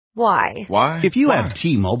Why? Why? If you have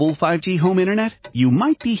T-Mobile 5G home internet, you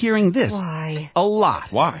might be hearing this Why? a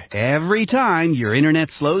lot. Why? Every time your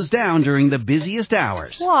internet slows down during the busiest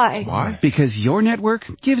hours. Why? Why? Because your network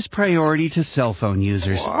gives priority to cell phone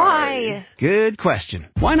users. Why? Good question.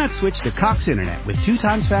 Why not switch to Cox Internet with 2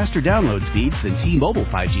 times faster download speeds than T-Mobile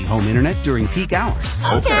 5G home internet during peak hours?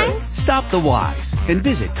 Okay. Stop the whys and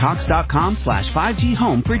visit cox.com/5G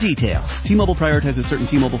home for details. T-Mobile prioritizes certain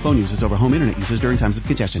T-Mobile phone users over home internet users during times of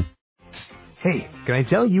congestion. Hey, can I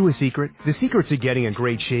tell you a secret? The secret to getting a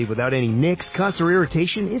great shave without any nicks, cuts, or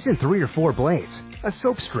irritation isn't 3 or 4 blades, a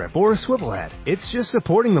soap strip, or a swivel head. It's just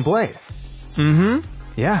supporting the blade.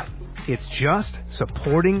 Yeah, it's just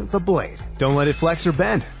supporting the blade. Don't let it flex or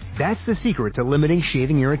bend. That's the secret to limiting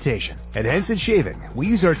shaving irritation. At Henson Shaving, we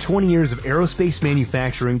use our 20 years of aerospace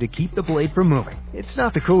manufacturing to keep the blade from moving. It's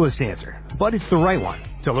not the coolest answer, but it's the right one.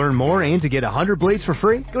 To learn more and to get 100 blades for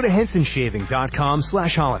free, go to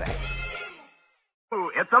hensonshaving.com/holiday.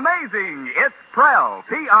 It's amazing. It's Prell,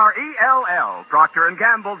 P-R-E-L-L, Procter &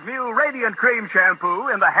 Gamble's new Radiant Cream Shampoo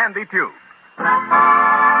in the handy tube.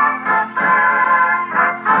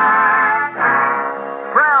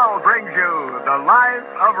 Prell brings you The Life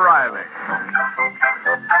of Riley.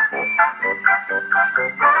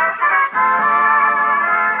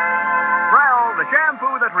 Prell, the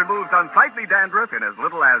shampoo that removes unsightly dandruff in as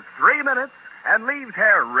little as 3 minutes and leaves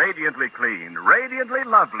hair radiantly clean, radiantly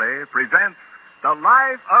lovely, presents The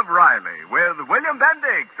Life of Riley with William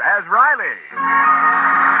Bendix as Riley.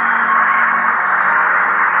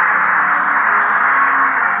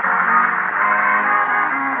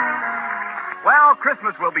 Well,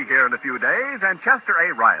 Christmas will be here in a few days, and Chester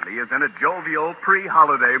A. Riley is in a jovial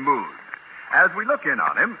pre-holiday mood. As we look in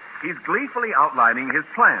on him, he's gleefully outlining his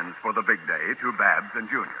plans for the big day to Babs and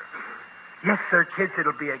Junior. Yes, sir, kids,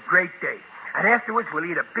 it'll be a great day. And afterwards, we'll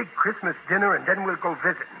eat a big Christmas dinner, and then we'll go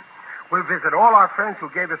visiting. We'll visit all our friends who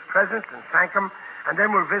gave us presents and thank them, and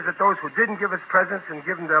then we'll visit those who didn't give us presents and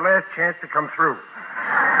give them their last chance to come through.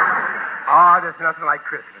 There's nothing like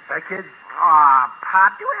Christmas, eh, kids? Aw,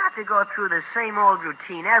 Pop, do we have to go through the same old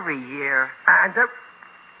routine every year? And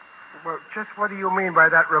well, just what do you mean by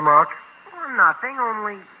that remark? Well, nothing,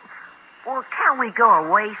 only... Well, can't we go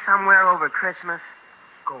away somewhere over Christmas?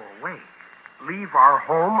 Go away? Leave our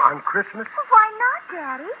home on Christmas? Well, why not,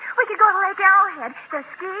 Daddy? We could go to Lake Arrowhead. They're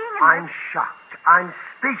skiing and... I'm shocked. I'm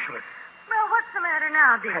speechless. Well, what's the matter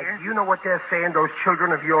now, dear? Hey, you know what they're saying, those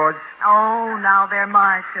children of yours? Oh, now they're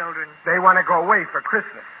my children. They want to go away for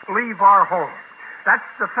Christmas. Leave our home. That's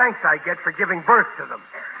the thanks I get for giving birth to them.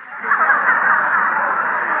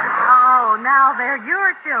 Oh, now they're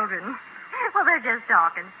your children. Well, they're just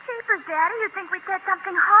talking. Jeepers, Daddy, you'd think we said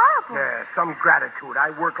something horrible. Yeah, some gratitude. I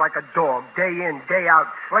work like a dog, day in, day out,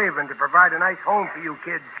 slaving to provide a nice home for you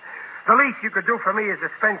kids. The least you could do for me is to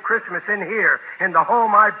spend Christmas in here, in the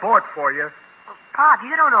home I bought for you. Pop,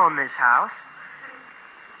 you don't own this house.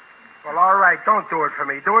 Well, all right, don't do it for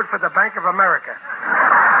me. Do it for the Bank of America.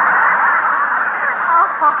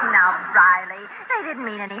 Oh, now, Riley, they didn't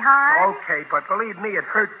mean any harm. Okay, but believe me, it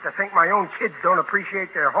hurts to think my own kids don't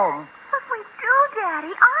appreciate their home. But we do, Daddy,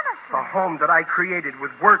 honestly. The home that I created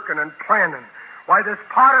with working and planning. Why, there's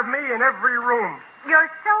part of me in every room.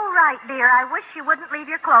 You're so right, dear. I wish you wouldn't leave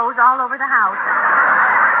your clothes all over the house.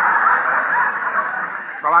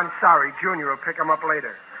 Well, I'm sorry. Junior will pick them up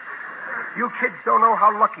later. You kids don't know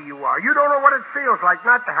how lucky you are. You don't know what it feels like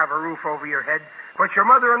not to have a roof over your head. But your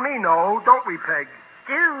mother and me know, don't we, Peg?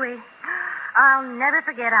 Do we? I'll never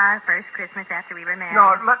forget our first Christmas after we were married.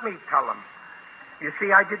 No, let me tell them. You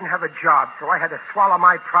see, I didn't have a job, so I had to swallow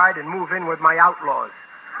my pride and move in with my outlaws.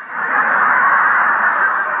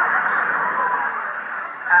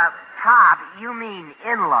 Pop, you mean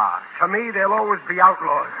in-laws. To me, they'll always be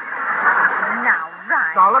outlaws. Now,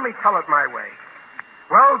 Riley. Now, let me tell it my way.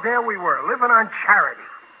 Well, there we were, living on charity.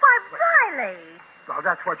 Why, Riley. Well,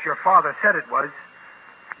 that's what your father said it was.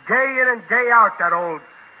 Day in and day out, that old,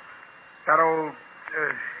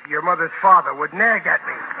 your mother's father would nag at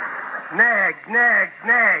me. Nag, nag,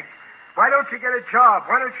 nag. Why don't you get a job?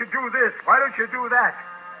 Why don't you do this? Why don't you do that?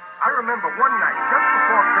 I remember one night, just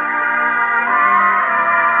before Christmas.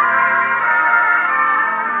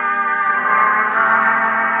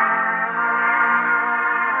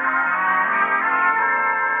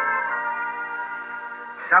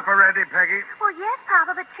 Supper ready, Peggy? Well, yes,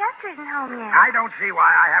 Papa, but Chester isn't home yet. I don't see why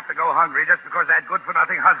I have to go hungry just because that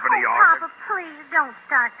good-for-nothing husband of yours. Papa, please don't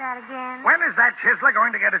start that again. When is that Chisler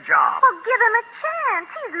going to get a job? Well, give him a chance.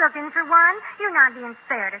 He's looking for one. You're not being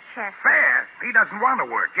fair to Chester. Fair? He doesn't want to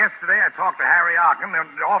work. Yesterday I talked to Harry Arkin and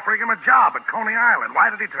offering him a job at Coney Island. Why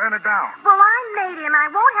did he turn it down? Well, I made him. I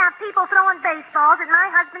won't have people throwing baseballs at my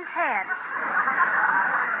husband's head.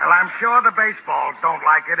 Well, I'm sure the baseballs don't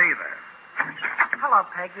like it either. Hello,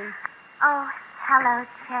 Peggy. Oh, hello,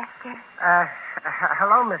 Chester.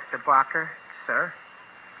 Hello, Mr. Barker, sir.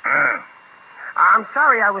 I'm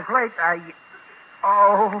sorry I was late.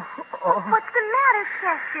 Oh. What's the matter,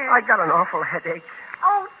 Chester? I got an awful headache.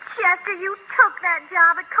 Oh, Chester, you took that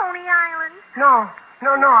job at Coney Island. No.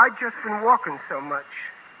 I've just been walking so much.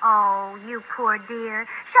 Oh, you poor dear.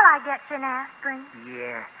 Shall I get you an aspirin?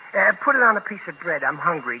 Yeah. Put it on a piece of bread. I'm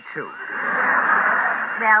hungry, too.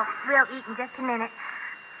 Well, we'll eat in just a minute.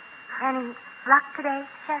 Any luck today,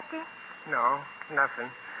 Chester? No,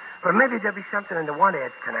 nothing. But maybe there'll be something in the want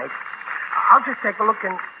ads tonight. I'll just take a look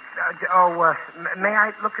and... may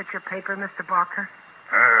I look at your paper, Mr. Barker?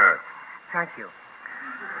 Thank you.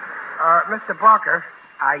 Mr. Barker,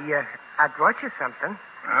 I brought you something.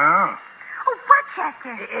 Oh? Oh, what,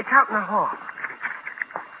 Chester? It's out in the hall.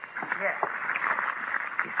 Yeah.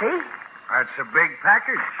 You see? That's a big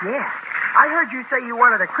package. Yeah. I heard you say you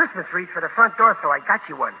wanted a Christmas wreath for the front door, so I got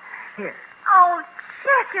you one. Here. Oh,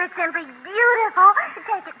 Chester, it's simply beautiful.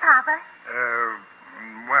 Take it, Papa.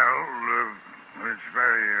 It's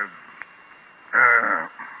very,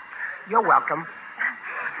 You're welcome.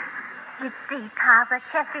 You see, Papa,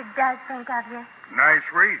 Chester does think of you. nice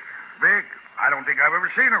wreath. Big. I don't think I've ever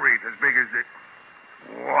seen a wreath as big as it.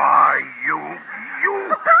 Why, you...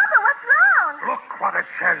 Oh, Papa, what's wrong? Look what it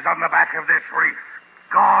says on the back of this wreath.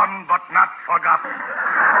 Gone but not forgotten.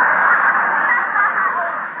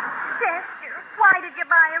 Chester, why did you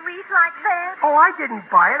buy a wreath like that? Oh, I didn't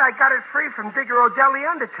buy it. I got it free from Digger Odell, the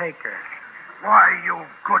undertaker. Why, you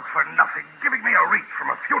good for nothing, giving me a wreath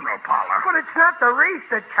from a funeral parlor. But it's not the wreath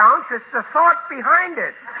that counts. It's the thought behind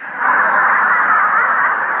it.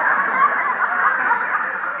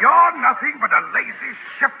 You're nothing but a lazy,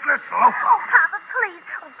 shiftless loafer. Oh, Papa, please.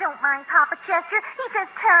 Oh, don't mind Papa Chester. He says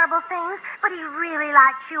terrible things, but he really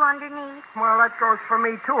likes you underneath. Well, that goes for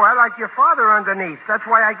me, too. I like your father underneath. That's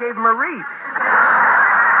why I gave him a wreath.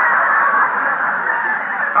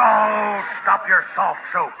 Oh, stop your soft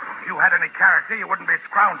soap. If you had any character, you wouldn't be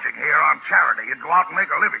scrounging here on charity. You'd go out and make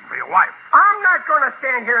a living for your wife. I'm not going to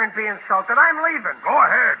stand here and be insulted. I'm leaving. Go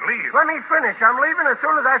ahead, leave. Let me finish. I'm leaving as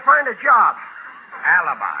soon as I find a job.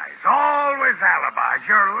 Alibis. Always alibis.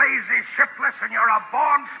 You're lazy, shiftless, and you're a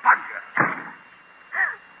born sponger.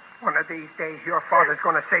 One of these days, your father's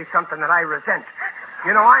going to say something that I resent.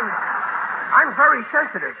 You know, I'm very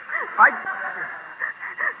sensitive.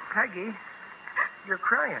 Peggy, you're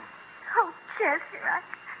crying. Oh, Chester,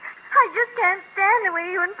 I just can't stand the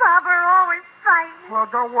way you and Papa are always fighting. Well,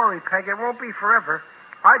 don't worry, Peg. It won't be forever.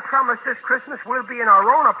 I promise this Christmas we'll be in our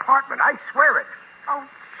own apartment. I swear it. Oh,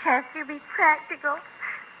 Chester, be practical.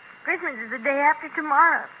 Christmas is the day after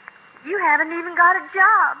tomorrow. You haven't even got a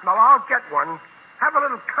job. Well, I'll get one. Have a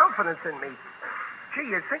little confidence in me. Gee,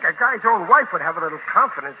 you'd think a guy's own wife would have a little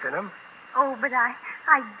confidence in him. Oh, but I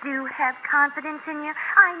do have confidence in you.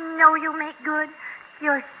 I know you'll make good.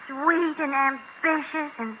 You're sweet and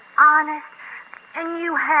ambitious and honest, and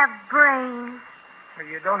you have brains. Well,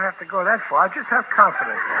 you don't have to go that far. Just have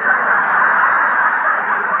confidence.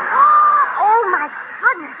 Oh, my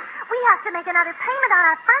goodness. We have to make another payment on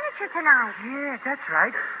our furniture tonight. Yeah, that's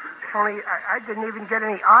right. Only I didn't even get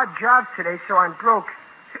any odd jobs today, so I'm broke.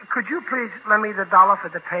 Could you please lend me the $1 for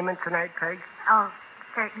the payment tonight, Peg? Oh,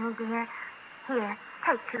 certainly, dear. Here,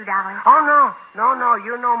 take $2. Oh, no.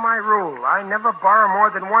 You know my rule. I never borrow more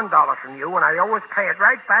than $1 from you, and I always pay it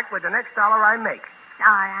right back with the next dollar I make. All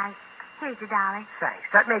right. Here's $1. Thanks.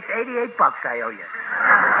 That makes $88 I owe you.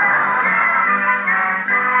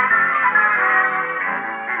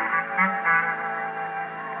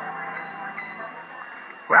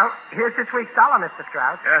 Well, here's this week's dollar, Mr.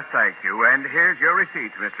 Strauss. Yes, thank you. And here's your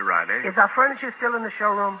receipt, Mr. Riley. Is our furniture still in the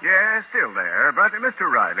showroom? Yes, still there. But, Mr.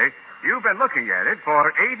 Riley, you've been looking at it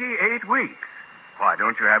for 88 weeks. Why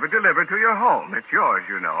don't you have it delivered to your home? It's yours,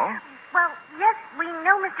 you know. Well, yes, we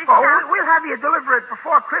know, Mr. Oh, Strauss. we'll have you deliver it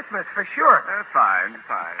before Christmas, for sure. Fine.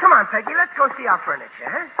 Come on, Peggy, let's go see our furniture,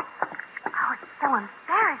 huh? Oh, it's so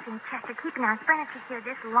embarrassing, Chester, keeping our furniture here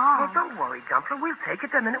this long. Oh, don't worry, Dumpler. We'll take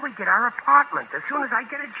it the minute we get our apartment, as soon as I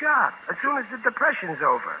get a job, as soon as the depression's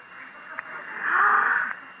over.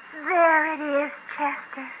 There it is,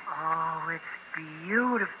 Chester. Oh, it's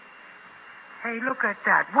beautiful. Hey, look at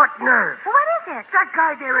that. What nerve. What is it? That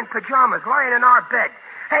guy there in pajamas lying in our bed.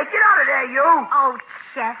 Hey, get out of there, you. Oh,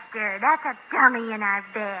 Chester, that's a dummy in our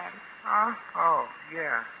bed. Huh? Oh,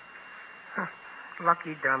 yeah.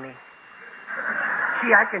 Lucky dummy.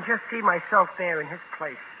 Gee, I can just see myself there in his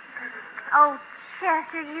place. Oh,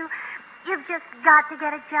 Chester, you've just got to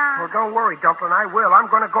get a job. Well, don't worry, Dumplin', I will. I'm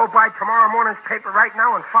going to go buy tomorrow morning's paper right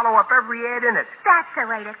now and follow up every ad in it. That's the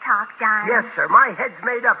way to talk, Don. Yes, sir. My head's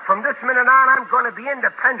made up. From this minute on, I'm going to be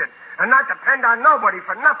independent and not depend on nobody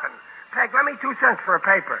for nothing. Peg, let me 2 cents for a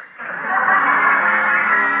paper.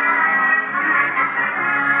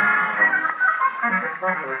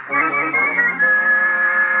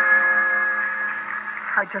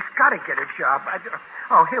 I just got to get a job.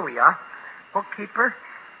 Oh, here we are. Bookkeeper,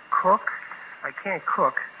 cook. I can't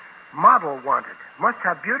cook. Model wanted. Must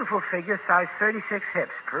have beautiful figure, size 36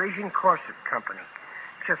 hips. Parisian Corset Company.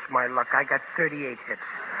 Just my luck. I got 38 hips.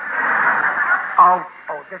 Oh,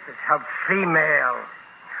 this is help female.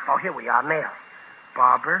 Oh, here we are. Male.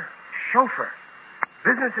 Barber. Chauffeur.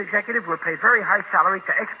 Business executive will pay very high salary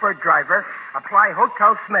to expert driver. Apply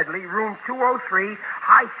Hotel Smedley, room 203,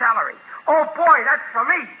 high salary. Oh, boy, that's for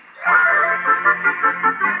me.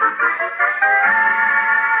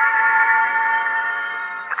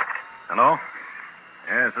 Hello?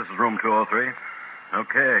 Yes, this is room 203.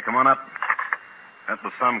 Okay, come on up. That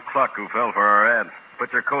was some cluck who fell for our ad.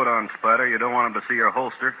 Put your coat on, Spider. You don't want him to see your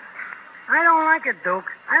holster. I don't like it,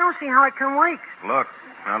 Duke. I don't see how it can work. Look,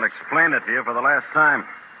 I'll explain it to you for the last time.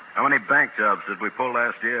 How many bank jobs did we pull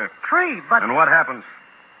last year? 3, but... And what happens?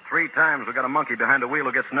 3 times we got a monkey behind the wheel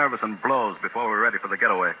who gets nervous and blows before we're ready for the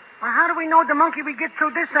getaway. Well, how do we know the monkey we get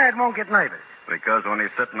through this ad won't get nervous? Because when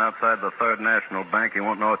he's sitting outside the Third National Bank, he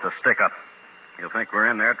won't know it's a stick-up. He'll think we're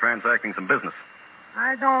in there transacting some business.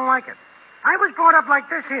 I don't like it. I was brought up like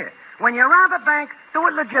this here. When you rob a bank, do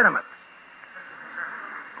it legitimate.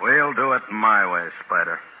 We'll do it my way,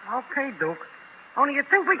 Spider. Okay, Duke. Only you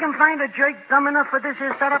think we can find a jerk dumb enough for this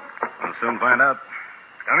here setup? We'll soon find out.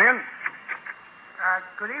 Come in.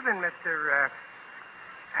 Good evening, Mr.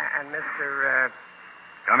 And Mr.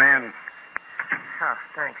 Come in. Oh,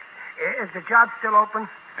 thanks. Is the job still open?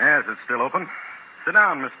 Yes, it's still open. Sit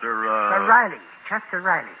down, Mr. Riley. Chester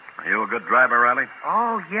Riley. Are you a good driver, Riley?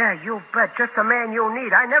 Oh, yeah, you bet. Just the man you'll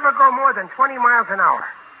need. I never go more than 20 miles an hour.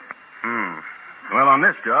 Well, on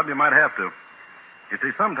this job, you might have to. You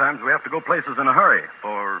see, sometimes we have to go places in a hurry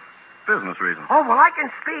for business reasons. Oh, well, I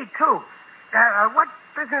can speed, too. What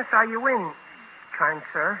business are you in, kind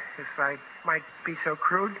sir, if I might be so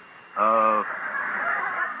crude?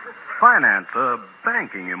 Finance,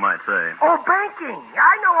 banking, you might say. Oh, banking.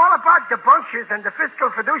 I know all about debunkers and the fiscal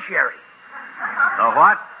fiduciary. The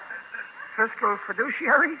what? Fiscal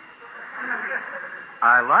fiduciary?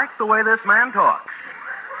 I like the way this man talks.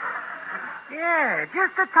 Yeah,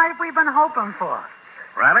 just the type we've been hoping for.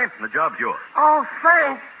 Riley, the job's yours. Oh,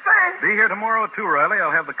 thanks. Be here tomorrow at 2, Riley.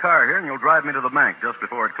 I'll have the car here, and you'll drive me to the bank just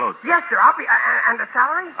before it closes. Yes, sir. I'll be... and the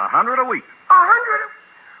salary? $100 a week. 100?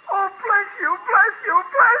 Oh, bless you, bless you,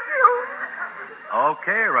 bless you.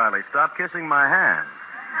 Okay, Riley, stop kissing my hand.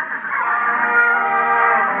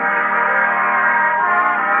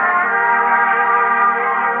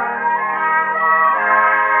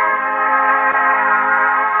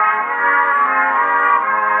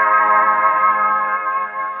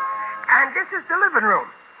 Room.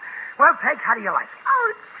 Well, Peg, how do you like it? Oh,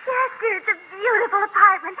 Chester, it's a beautiful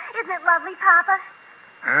apartment. Isn't it lovely, Papa?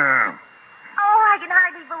 Oh, I can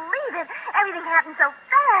hardly believe it. Everything happened so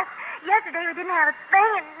fast. Yesterday we didn't have a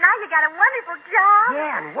thing, and now you got a wonderful job.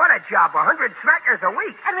 Yeah, and what a job. 100 smackers a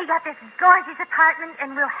week. And we got this gorgeous apartment,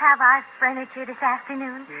 and we'll have our furniture this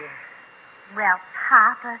afternoon. Yeah. Well,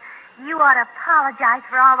 Papa, you ought to apologize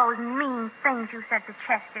for all those mean things you said to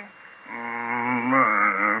Chester.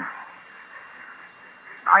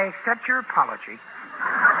 I accept your apology.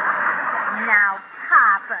 Now,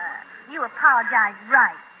 Papa, you apologize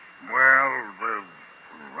right. Well,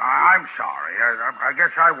 I'm sorry. I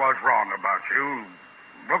guess I was wrong about you.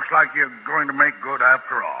 Looks like you're going to make good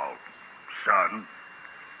after all, son.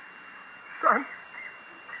 Son?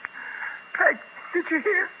 Peg, did you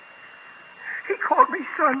hear? He called me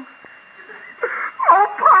son. Oh,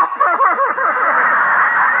 Papa!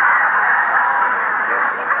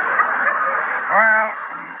 Well,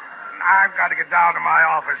 I've got to get down to my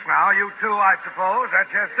office now. You too, I suppose. That's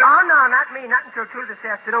just... Oh, no, not me. Not until 2 this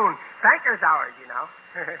afternoon. Banker's hours, you know.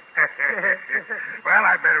 Well,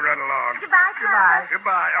 I'd better run along. Goodbye, Papa.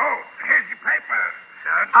 Goodbye. Oh, here's your paper,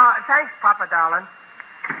 son. Thanks, Papa, darling.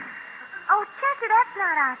 Oh, Chester, that's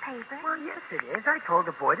not our paper. Well, yes, it is. I told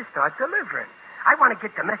the boy to start delivering. I want to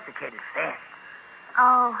get domesticated fast.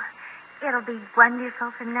 Oh, It'll be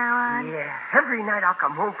wonderful from now on. Yeah. Every night I'll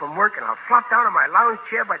come home from work and I'll flop down on my lounge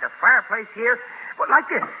chair by the fireplace here. But like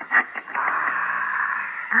this.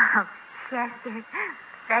 Oh, Chester,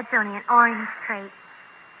 that's only an orange crate.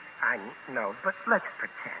 I know, but let's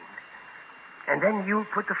pretend. And then you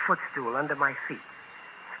put the footstool under my feet.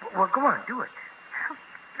 Well, go on, do it.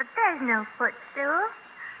 But there's no footstool.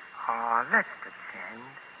 Oh, let's pretend.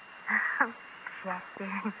 Oh,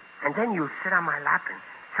 Chester. And then you sit on my lap and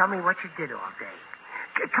tell me what you did all day.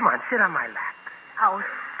 Come on, sit on my lap. Oh,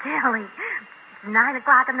 silly. It's 9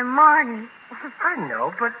 o'clock in the morning. I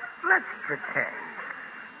know, but let's pretend.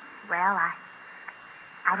 Well,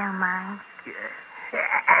 I don't mind. Yeah.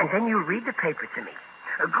 And then you read the paper to me.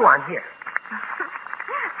 Go on, here.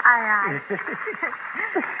 All right.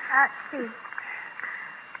 Let's see.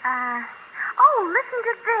 Listen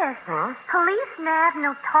to this. Huh? Police nab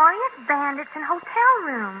notorious bandits in hotel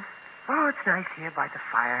rooms. Oh, it's nice here by the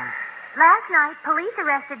fire. Last night, police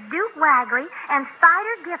arrested Duke Wagley and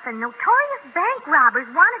Spider Giffen, notorious bank robbers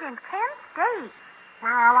wanted in 10 states.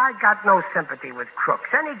 Well, I got no sympathy with crooks.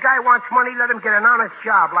 Any guy wants money, let him get an honest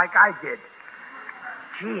job like I did.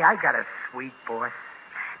 Gee, I got a sweet boss.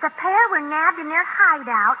 The pair were nabbed in their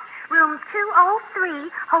hideout, room 203,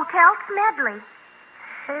 Hotel Smedley.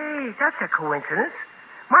 Hey, that's a coincidence.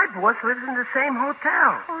 My boss lives in the same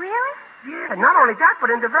hotel. Oh, really? Yeah, not only that, but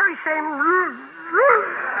in the very same room.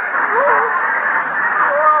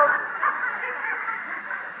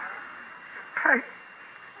 Peg,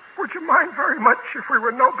 would you mind very much if we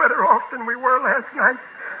were no better off than we were last night?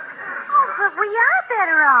 Oh, but we are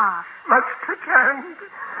better off. Let's pretend.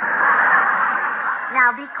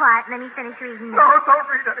 Now be quiet and let me finish reading this. No, don't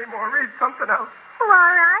read anymore. Read something else. Oh,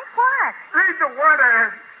 all right. What? Read the word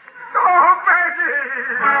ad. Oh, Maggie!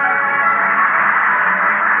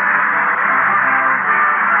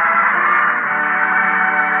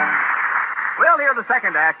 We'll hear the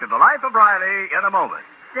second act of The Life of Riley in a moment.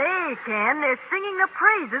 Say, Ken, they're singing the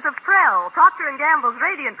praises of Prell, Procter & Gamble's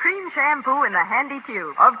Radiant Cream Shampoo in the handy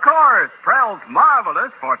tube. Of course, Prell's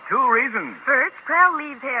marvelous for two reasons. First, Prell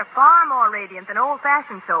leaves hair far more radiant than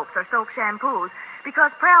old-fashioned soaps or soap shampoos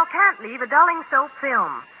because Prell can't leave a dulling soap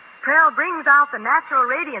film. Prell brings out the natural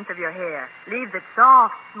radiance of your hair, leaves it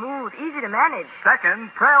soft, smooth, easy to manage.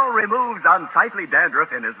 Second, Prell removes unsightly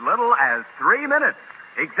dandruff in as little as 3 minutes.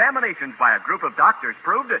 Examinations by a group of doctors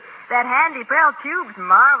proved it. That handy Prell tube's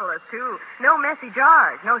marvelous, too. No messy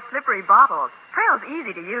jars, no slippery bottles. Prell's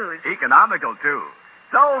easy to use. Economical, too.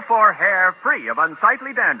 So for hair free of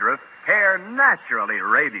unsightly dandruff, hair naturally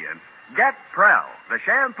radiant, get Prell, the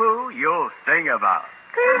shampoo you'll sing about.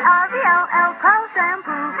 P-R-E-L-L, Prell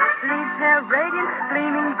Shampoo. Leaves hair radiant,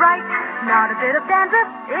 gleaming bright. Not a bit of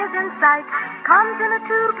dandruff is in sight. Comes in a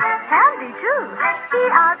tube, handy too.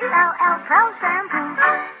 P-R-E-L-L, Prell Shampoo.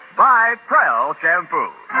 Buy Prell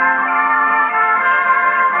Shampoo.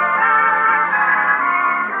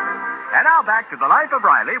 And now back to The Life of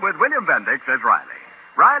Riley with William Bendix as Riley.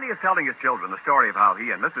 Riley is telling his children the story of how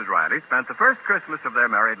he and Mrs. Riley spent the first Christmas of their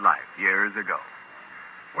married life years ago.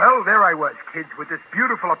 Well, there I was, kids, with this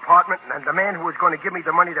beautiful apartment, and the man who was going to give me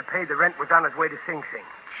the money to pay the rent was on his way to Sing Sing.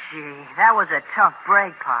 Gee, that was a tough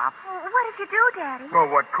break, Pop. What did you do, Daddy? Well,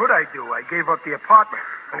 what could I do? I gave up the apartment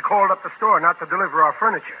and called up the store not to deliver our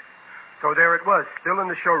furniture. So there it was, still in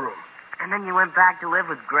the showroom. And then you went back to live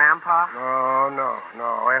with Grandpa? No.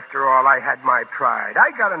 After all, I had my pride.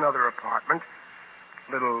 I got another apartment.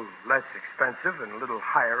 A little less expensive and a little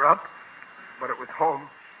higher up, but it was home.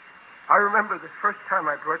 I remember the first time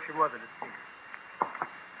I brought your mother to see me.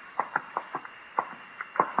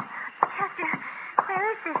 Chester,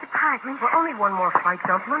 where is this apartment? Well, only one more flight,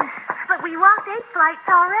 Dumpling. But we walked 8 flights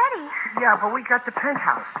already. Yeah, but we got the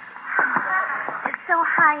penthouse. It's so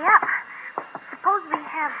high up. Suppose we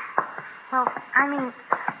have,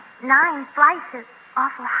 9 flights is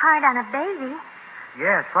awful hard on a baby.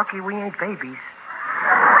 Yes, lucky we ain't babies.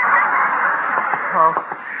 Oh,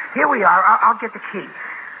 here we are. I'll get the key.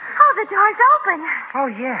 Oh, the door's open. Oh,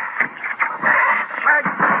 yeah.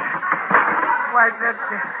 Why,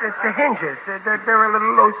 the hinges. They're a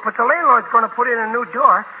little loose, but the landlord's going to put in a new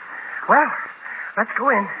door. Well, let's go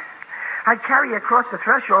in. I'd carry you across the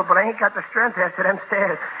threshold, but I ain't got the strength after them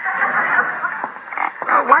stairs.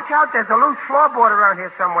 Watch out, there's a loose floorboard around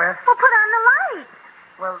here somewhere. Well, put on the light.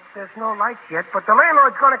 Well, there's no lights yet, but the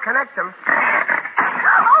landlord's going to connect them.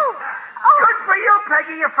 Oh! Good for you,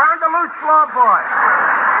 Peggy. You found the loose floorboard.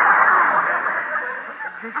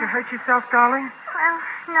 Did you hurt yourself, darling? Well,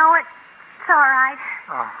 no, it's all right.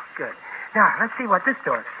 Oh, good. Now, let's see what this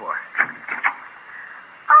door's for.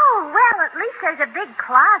 Oh, well, at least there's a big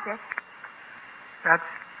closet. That's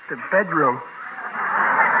the bedroom.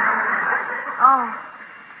 Oh.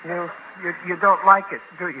 You don't like it,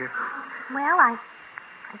 do you? Well, I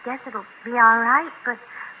guess it'll be all right, but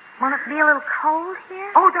won't it be a little cold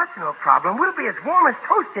here? Oh, that's no problem. We'll be as warm as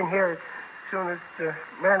toast in here as soon as the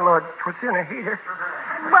landlord puts in a heater.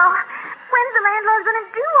 Well, when's the landlord going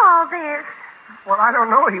to do all this? Well, I don't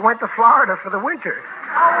know. He went to Florida for the winter.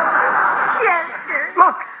 Oh, Chester.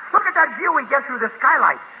 Look at that view we get through the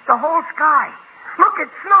skylight. The whole sky. Look,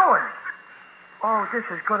 it's snowing. Oh, this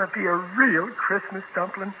is going to be a real Christmas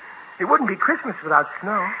dumpling. It wouldn't be Christmas without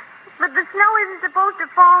snow. But the snow isn't supposed to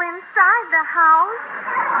fall inside the house.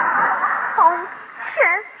 Oh,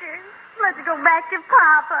 Chester, let's go back to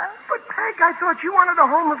Papa. But, Peg, I thought you wanted a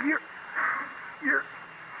home of your...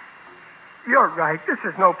 You're right. This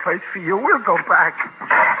is no place for you. We'll go back.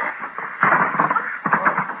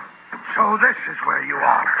 So this is where you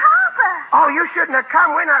are. Papa! Oh, you shouldn't have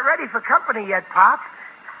come. We're not ready for company yet, Pop.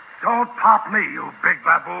 Don't pop me, you big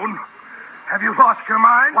baboon. Have you lost your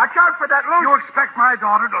mind? Watch out for that loose... You expect my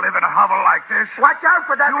daughter to live in a hovel like this? Watch out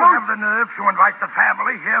for that You loose... have the nerve to invite the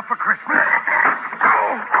family here for Christmas?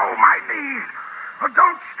 Oh, my knees. Oh,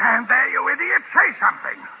 don't stand there, you idiot. Say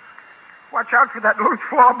something. Watch out for that loose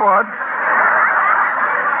floorboard.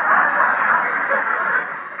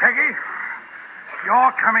 Peggy,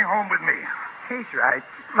 you're coming home with me. He's right.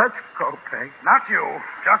 Let's go, Peg. Not you,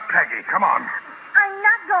 just Peggy. Come on. I'm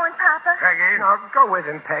not going, Papa. Peggy. No, go with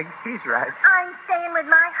him, Peg. He's right. I'm staying with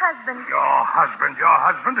my husband. Your husband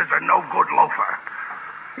is a no-good loafer.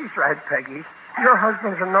 He's right, Peggy. Your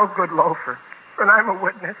husband's a no-good loafer, and I'm a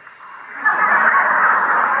witness.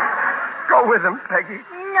 Go with him, Peggy.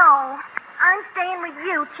 No, I'm staying with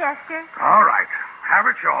you, Chester. All right. Have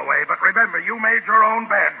it your way, but remember, you made your own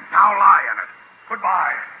bed. Now lie in it.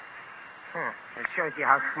 Goodbye. It shows you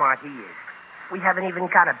how smart he is. We haven't even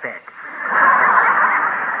got a bed.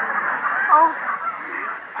 Oh,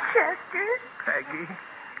 Chester. Peggy,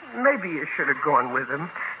 maybe you should have gone with him.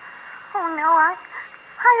 Oh, no, I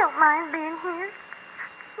don't mind being here.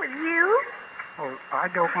 With you? Oh, I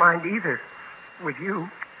don't mind either. With you.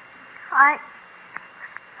 I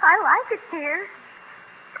like it here.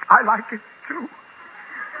 I like it, too.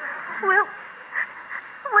 We'll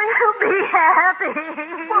be happy.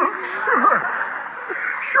 Well,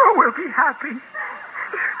 sure we'll be happy.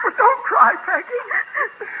 But don't cry, Peggy.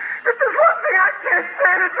 If there's one thing I can't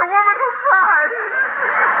stand, it's a woman who cries.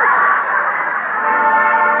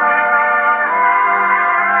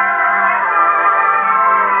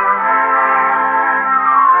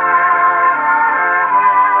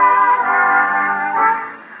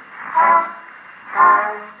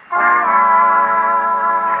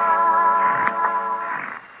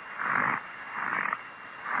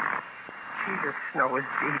 The snow is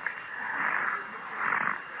deep.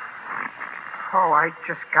 Oh, I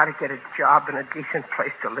just got to get a job and a decent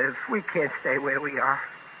place to live. We can't stay where we are.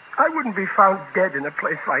 I wouldn't be found dead in a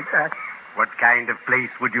place like that. What kind of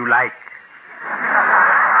place would you like?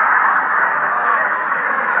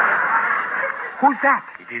 Who's that?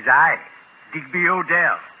 It is I, Digby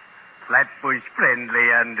Odell, Flatbush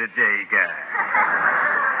friendly undertaker.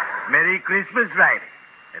 Merry Christmas, Riley.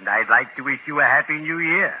 And I'd like to wish you a Happy New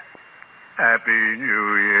Year. Happy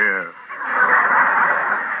New Year.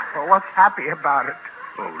 Well, what's happy about it?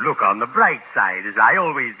 Oh, look on the bright side, as I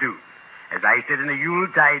always do. As I said in a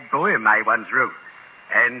Yuletide poem I once wrote.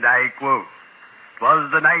 And I quote, "'Twas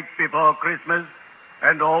the night before Christmas,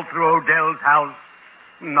 and all through Odell's house,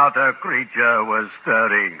 not a creature was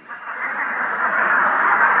stirring."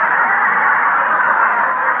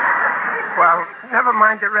 Well, never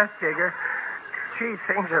mind the rest, Digger. Gee,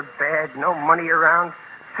 things are bad. No money around.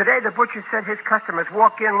 Today the butcher said his customers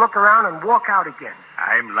walk in, look around, and walk out again.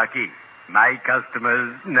 I'm lucky. My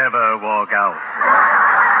customers never walk out.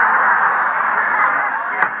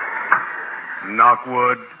 Knock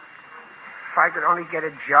wood. If I could only get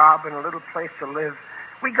a job and a little place to live.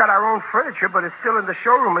 We got our own furniture, but it's still in the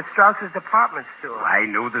showroom at Strauss's department store. I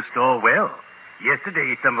know the store well.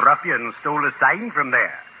 Yesterday, some ruffian stole a sign from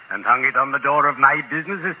there and hung it on the door of my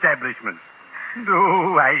business establishment.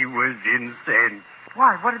 Oh, I was incensed.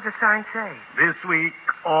 Why? What did the sign say? This week,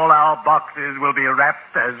 all our boxes will be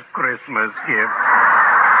wrapped as Christmas gifts.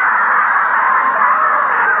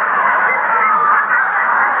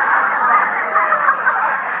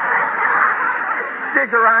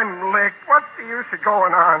 Digger, I'm licked. What's the use of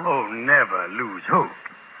going on? Oh, never lose hope.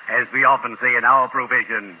 As we often say in our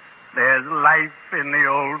profession, there's life in the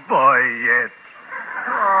old boy yet.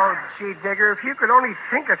 Oh, gee, Digger, if you could only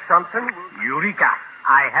think of something. Eureka!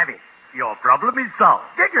 I have it. Your problem is solved.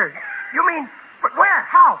 Digger, you mean, but where?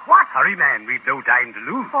 How? What? Hurry, man. We've no time to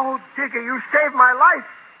lose. Oh, Digger, you saved my life.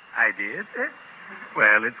 I did?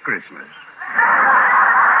 Well, it's Christmas.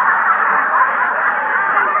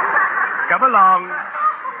 Come along.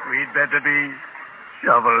 We'd better be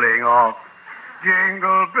shoveling off.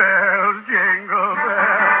 Jingle bells, jingle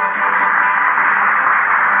bells.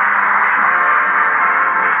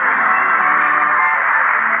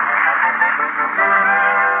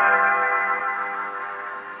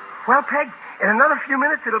 Well, Peg, in another few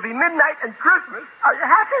minutes it'll be midnight and Christmas. Are you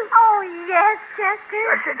happy? Oh, yes,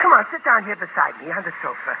 Chester. Come on, sit down here beside me on the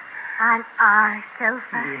sofa. On our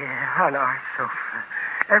sofa. Yeah, on our sofa.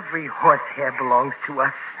 Every horsehair belongs to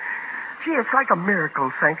us. Gee, it's like a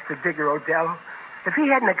miracle, thanks to Digger Odell. If he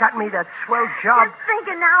hadn't have got me that swell job... Just think,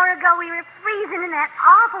 an hour ago we were freezing in that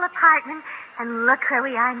awful apartment, and look where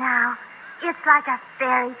we are now. It's like a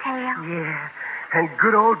fairy tale. Yeah, and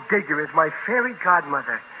good old Digger is my fairy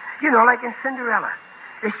godmother. You know, like in Cinderella.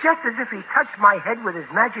 It's just as if he touched my head with his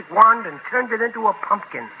magic wand and turned it into a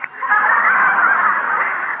pumpkin.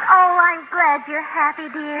 Oh, I'm glad you're happy,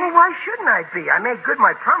 dear. Well, why shouldn't I be? I made good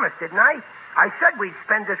my promise, didn't I? I said we'd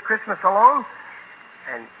spend this Christmas alone.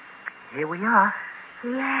 And here we are.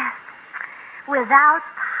 Yes. Without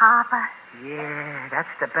Papa. Yeah,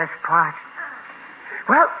 that's the best part.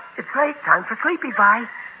 Well, it's late. Time for sleepy bye.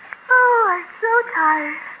 Oh, I'm so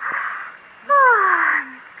tired.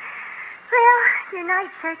 Oh. Well, your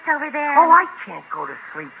nightshirt's over there. Oh, I can't go to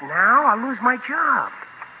sleep now. I'll lose my job.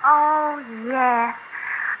 Oh, yes.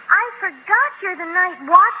 I forgot you're the night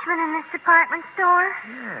watchman in this department store.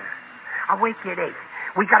 Yeah. I'll wake you at 8.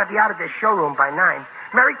 We got to be out of this showroom by 9.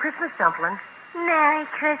 Merry Christmas, Dumplin'. Merry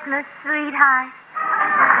Christmas, sweetheart.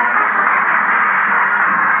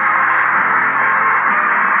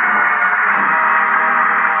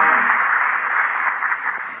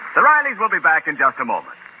 The Rileys will be back in just a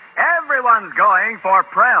moment. Everyone's going for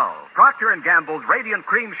Prell, Procter & Gamble's Radiant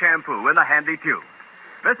Cream Shampoo in the handy tube.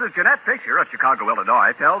 Mrs. Jeanette Fisher of Chicago,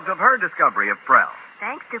 Illinois, tells of her discovery of Prell.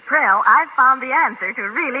 Thanks to Prell, I've found the answer to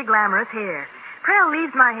really glamorous hair. Prell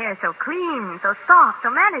leaves my hair so clean, so soft, so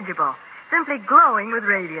manageable, simply glowing with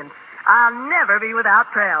radiance. I'll never be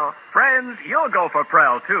without Prell. Friends, you'll go for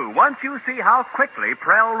Prell, too, once you see how quickly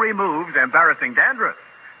Prell removes embarrassing dandruff.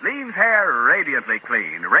 Leaves hair radiantly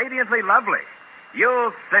clean, radiantly lovely.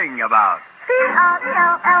 You'll sing about Prell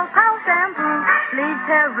Prell Shampoo. Leaves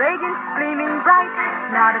hair radiant, gleaming bright.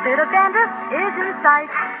 Not a bit of dandruff is in sight.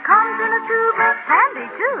 Comes in a tube,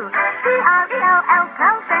 handy too. Prell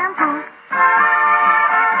Prell Shampoo.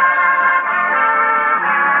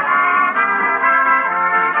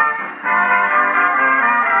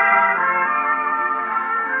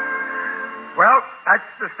 Well, that's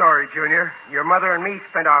the story, Junior. Your mother and me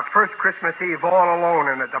spent our first Christmas Eve all alone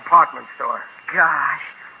in a department store. Gosh.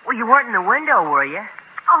 Well, you weren't in the window, were you?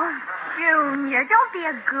 Oh, Junior, don't be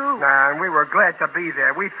a goof. Nah, and we were glad to be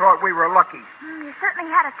there. We thought we were lucky. You certainly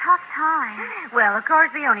had a tough time. Well, of course,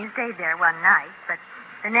 we only stayed there one night, but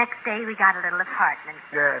the next day we got a little apartment.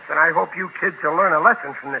 Yes, and I hope you kids will learn a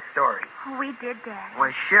lesson from this story. Oh, we did, Daddy.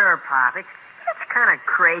 Well, sure, Pop. It's kind of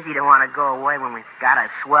crazy to want to go away when we've got a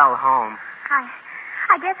swell home.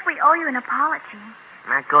 I guess we owe you an apology.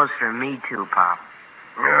 That goes for me, too, Pop.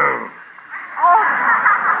 Oh,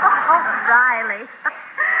 Riley.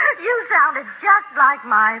 You sounded just like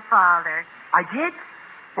my father. I did?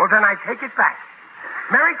 Well, then I take it back.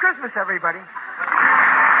 Merry Christmas, everybody.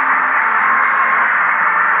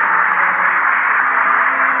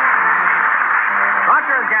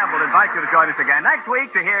 Procter & Gamble invites you to join us again next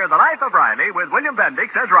week to hear The Life of Riley with William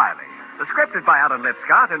Bendix as Riley. The script is by Alan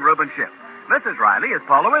Lipscott and Reuben Schiff. Mrs. Riley is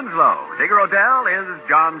Paula Winslow. Digger Odell is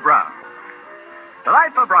John Brown. The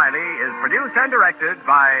Life of Riley is produced and directed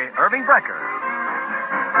by Irving Brecker.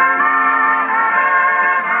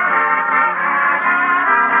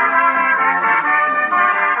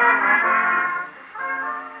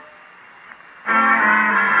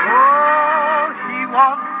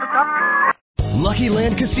 Lucky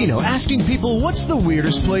Land Casino, asking people, what's the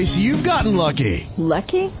weirdest place you've gotten lucky?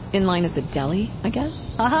 Lucky? In line at the deli, I guess?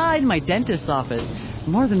 Aha, in my dentist's office.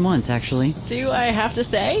 More than once, actually. Do I have to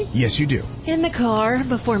say? Yes, you do. In the car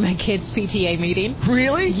before my kids' PTA meeting.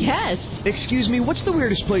 Really? Yes. Excuse me, what's the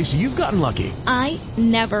weirdest place you've gotten lucky? I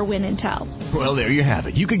never win and tell. Well, there you have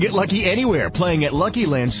it. You can get lucky anywhere, playing at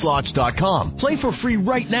LuckyLandSlots.com. Play for free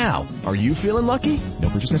right now. Are you feeling lucky? No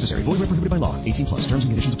purchase necessary. Void where prohibited by law. 18+. Terms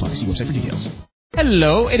and conditions apply. See website for details.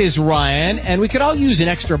 Hello, it is Ryan, and we could all use an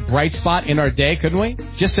extra bright spot in our day, couldn't we?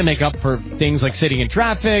 Just to make up for things like sitting in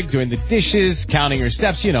traffic, doing the dishes, counting your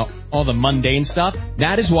steps, you know, all the mundane stuff.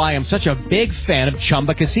 That is why I'm such a big fan of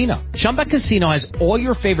Chumba Casino. Chumba Casino has all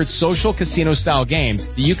your favorite social casino-style games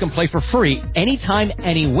that you can play for free anytime,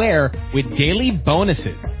 anywhere with daily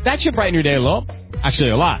bonuses. That should brighten your day a little. Actually,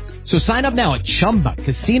 a lot. So sign up now at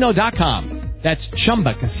ChumbaCasino.com. That's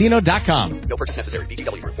ChumbaCasino.com. No purchase necessary.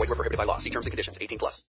 VGW Group. Void where prohibited by law. See terms and conditions. 18+.